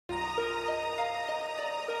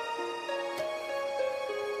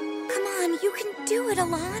on, you can do it,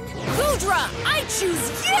 Alon. Goodra, I choose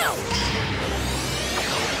you!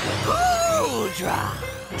 Goodra!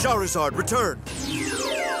 Charizard, return!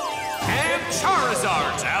 And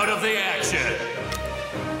Charizard's out of the action!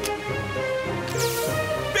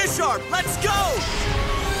 Bisharp, let's go!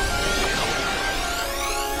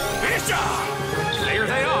 Bisharp! There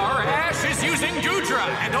they are! Ash is using Goodra,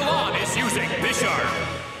 and Alon is using Bisharp.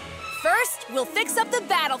 First, we'll fix up the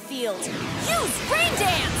battlefield. Use Rain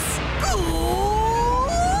Dance!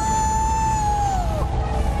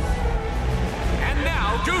 And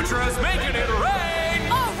now Goodra's making it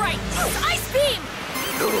rain! All right, use Ice Beam!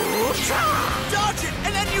 Dodge it,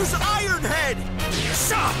 and then use Iron Head!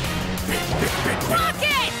 Block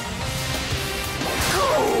it!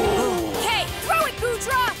 Okay, throw it,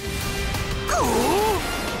 Goodra!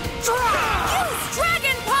 Use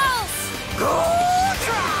Dragon Pulse!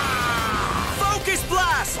 Focus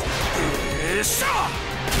Blast!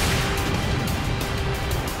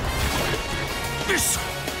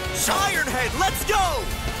 Iron Head, let's go!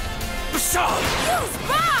 Use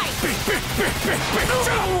Bite!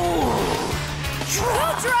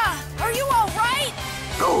 Goodra, are you all right?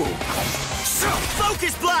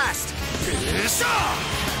 Focus Blast!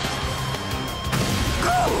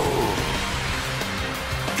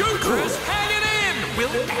 Goodra's hanging in!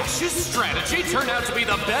 Will Ash's strategy turn out to be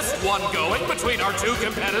the best one going between our two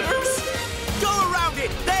competitors? Go around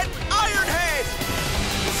it, then Iron Head!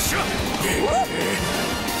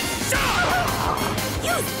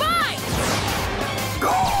 Use Bite!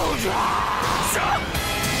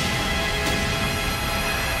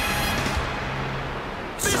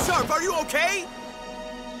 Bisharp, are you okay?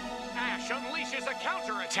 Ash unleashes a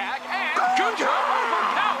counterattack and Goodra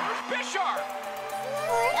overpowers Bisharp!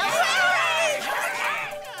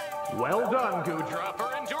 Well done, Goodra,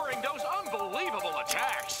 for enduring those unbelievable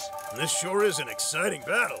attacks. This sure is an exciting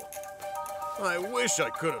battle. I wish I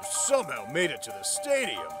could have somehow made it to the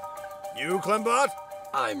stadium. You, Clembot?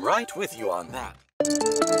 I'm right with you on that.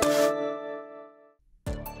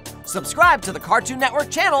 Subscribe to the Cartoon Network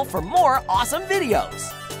channel for more awesome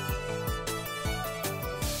videos.